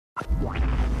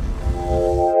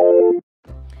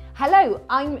Hello,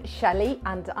 I'm Shelley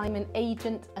and I'm an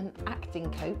agent and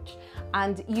acting coach,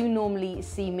 and you normally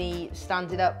see me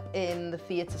standing up in the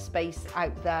theatre space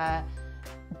out there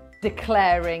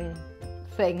declaring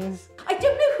things. I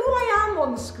don't know who I am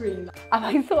on screen. And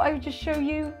I thought I would just show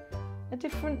you a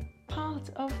different part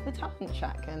of the talent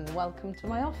shack, and welcome to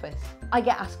my office. I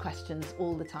get asked questions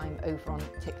all the time over on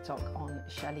TikTok on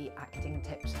Shelley acting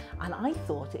tips, and I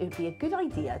thought it would be a good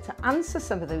idea to answer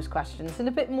some of those questions in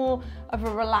a bit more of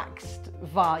a relaxed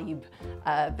vibe,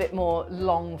 a bit more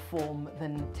long form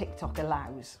than TikTok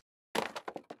allows.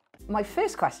 My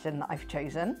first question that I've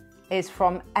chosen is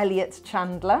from Elliot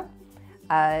Chandler,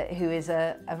 who is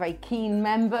a very keen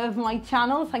member of my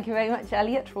channel. Thank you very much,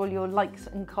 Elliot, for all your likes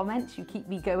and comments. You keep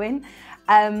me going.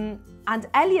 And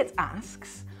Elliot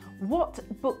asks, what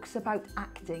books about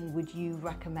acting would you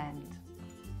recommend?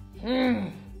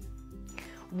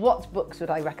 What books would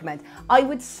I recommend? I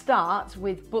would start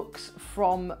with books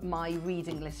from my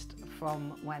reading list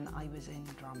from when I was in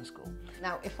drama school.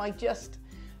 Now, if I just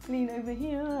lean over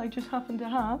here, I just happen to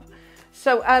have.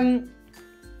 So,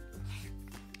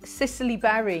 Cicely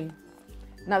Berry.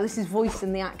 Now this is voice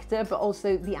and the actor, but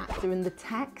also the actor and the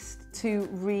text, two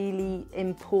really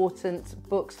important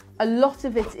books. A lot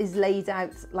of it is laid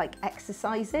out like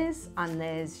exercises,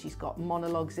 and she's got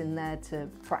monologues in there to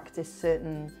practice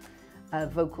certain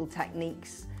vocal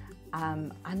techniques.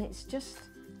 And it's just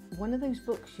one of those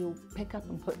books you'll pick up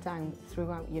and put down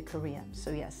throughout your career.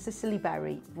 So yes, Cicely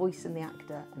Berry, voice and the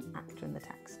actor and the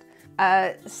text.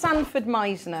 Sanford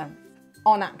Meisner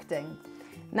on acting.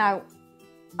 Now,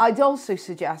 I'd also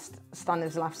suggest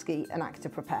Stanislavski, An Actor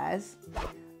Prepares,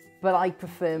 but I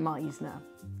prefer Meisner,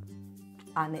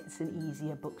 and it's an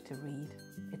easier book to read.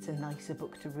 It's a nicer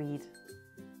book to read.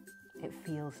 It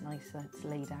feels nicer, it's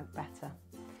laid out better.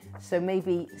 So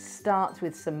maybe start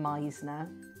with some Meisner.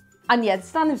 And yeah,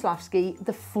 Stanislavski,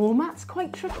 the format's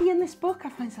quite tricky in this book. I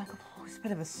find it's like, oh, it's a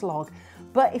bit of a slog.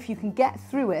 But if you can get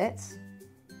through it,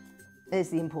 there's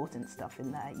the important stuff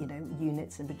in there, you know,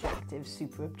 units and objectives,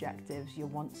 super objectives, your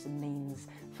wants and needs,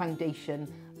 foundation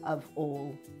of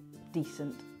all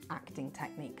decent acting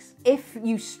techniques. If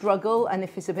you struggle and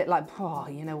if it's a bit like, oh,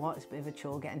 you know what, it's a bit of a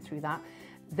chore getting through that,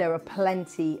 there are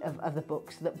plenty of other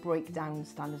books that break down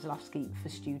Stanislavski for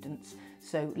students.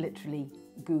 So literally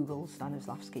Google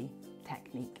Stanislavski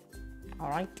technique. All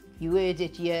right, you heard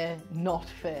it here, not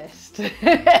first,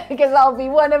 because I'll be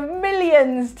one of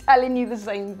millions telling you the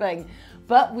same thing.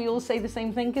 But we all say the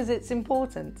same thing because it's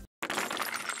important.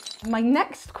 My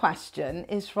next question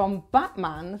is from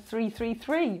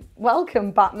Batman333.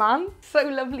 Welcome, Batman. So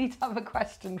lovely to have a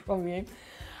question from you.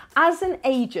 As an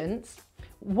agent,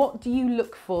 what do you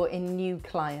look for in new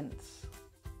clients?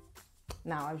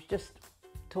 Now, I was just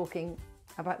talking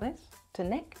about this to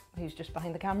Nick, who's just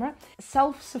behind the camera.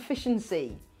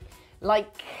 Self-sufficiency,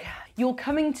 like you're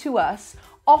coming to us,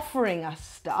 offering us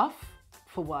stuff,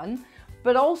 for one,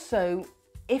 but also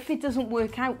if it doesn't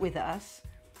work out with us,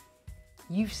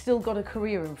 you've still got a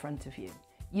career in front of you.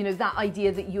 You know, that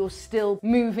idea that you're still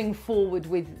moving forward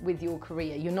with your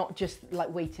career. You're not just like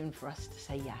waiting for us to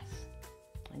say yes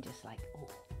and just like,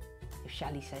 oh, if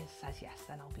Shelley says yes,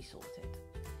 then I'll be sorted.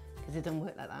 Because it doesn't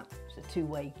work like that. It's a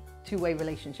two-way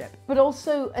relationship. But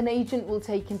also an agent will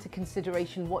take into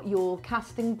consideration what your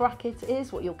casting bracket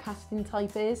is, what your casting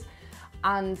type is,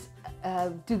 and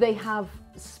do they have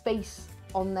space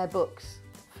on their books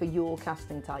for your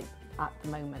casting type at the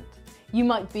moment. You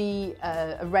might be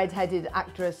a red-headed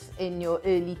actress in your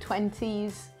early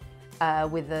 20s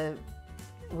with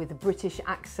a British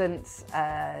accent,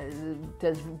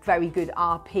 does very good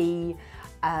RP,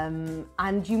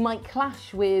 and you might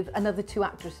clash with another two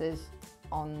actresses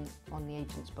on the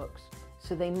agent's books.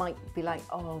 So they might be like,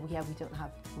 oh yeah, we don't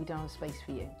have space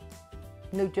for you.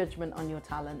 No judgment on your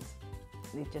talent,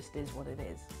 it just is what it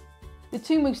is. The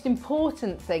two most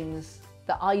important things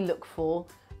that I look for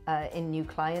in new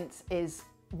clients is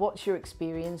what's your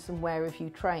experience and where have you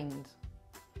trained?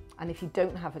 And if you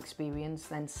don't have experience,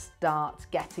 then start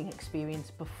getting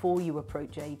experience before you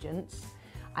approach agents.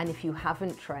 And if you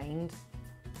haven't trained,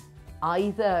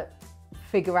 either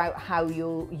figure out how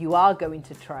you are going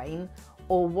to train,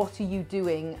 or what are you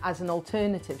doing as an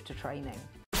alternative to training.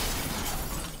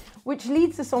 Which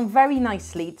leads us on very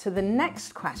nicely to the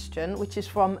next question, which is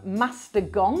from Master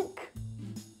Gonk.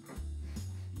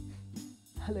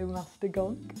 Hello, Master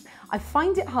Gonk. I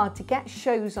find it hard to get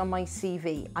shows on my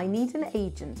CV. I need an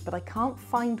agent, but I can't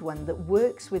find one that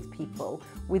works with people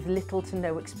with little to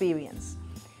no experience.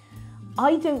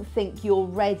 I don't think you're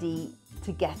ready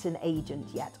to get an agent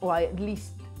yet, or at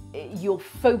least your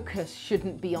focus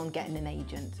shouldn't be on getting an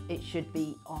agent. It should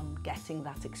be on getting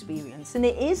that experience. And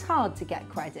it is hard to get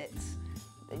credits.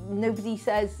 Nobody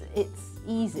says it's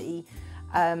easy.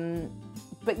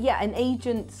 But yeah, an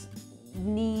agent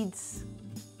needs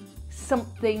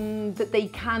something that they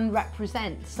can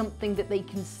represent, something that they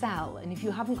can sell. And if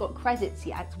you haven't got credits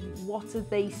yet, what are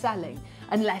they selling?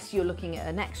 Unless you're looking at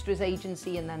an extras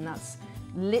agency, and then that's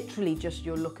literally just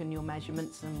your look and your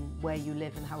measurements and where you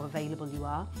live and how available you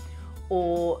are.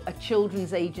 Or a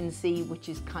children's agency, which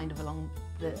is kind of along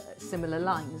the similar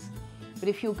lines. But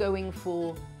if you're going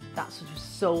for that sort of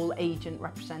sole agent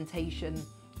representation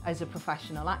as a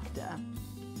professional actor,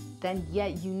 then yeah,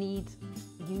 you need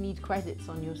credits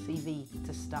on your CV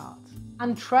to start.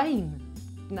 And train.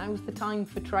 Now's the time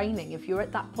for training. If you're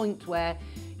at that point where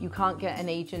you can't get an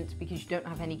agent because you don't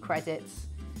have any credits,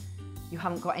 you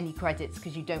haven't got any credits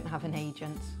because you don't have an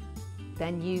agent,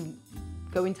 then you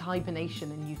go into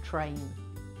hibernation and you train.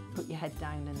 Put your head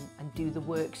down and do the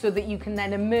work so that you can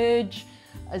then emerge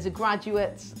as a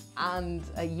graduate and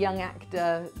a young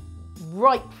actor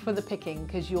ripe for the picking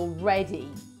because you're ready.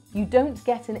 You don't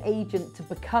get an agent to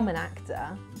become an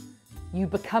actor. You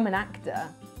become an actor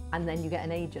and then you get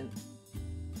an agent.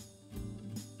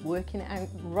 Working it out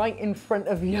right in front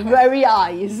of your very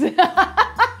eyes.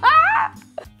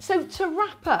 So to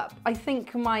wrap up, I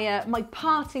think my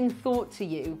parting thought to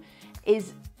you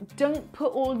is don't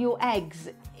put all your eggs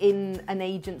in an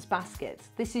agent's basket.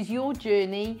 This is your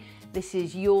journey, this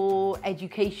is your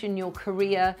education, your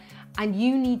career, and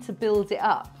you need to build it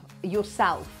up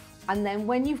yourself. And then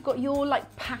when you've got your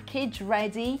package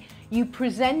ready, you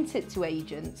present it to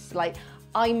agents. Like,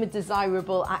 I'm a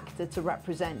desirable actor to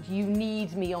represent. You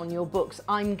need me on your books.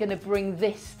 I'm gonna bring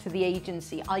this to the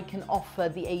agency. I can offer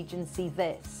the agency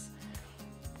this.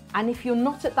 And if you're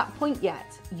not at that point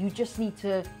yet, you just need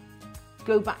to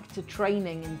go back to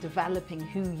training and developing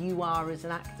who you are as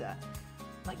an actor.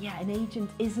 Yeah, an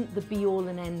agent isn't the be all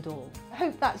and end all. I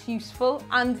hope that's useful,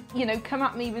 and come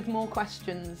at me with more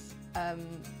questions,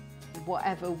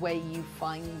 whatever way you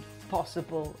find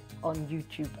possible on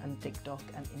YouTube and TikTok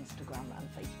and Instagram and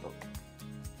Facebook,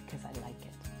 because I like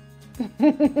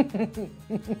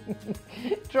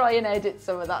it. Try and edit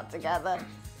some of that together.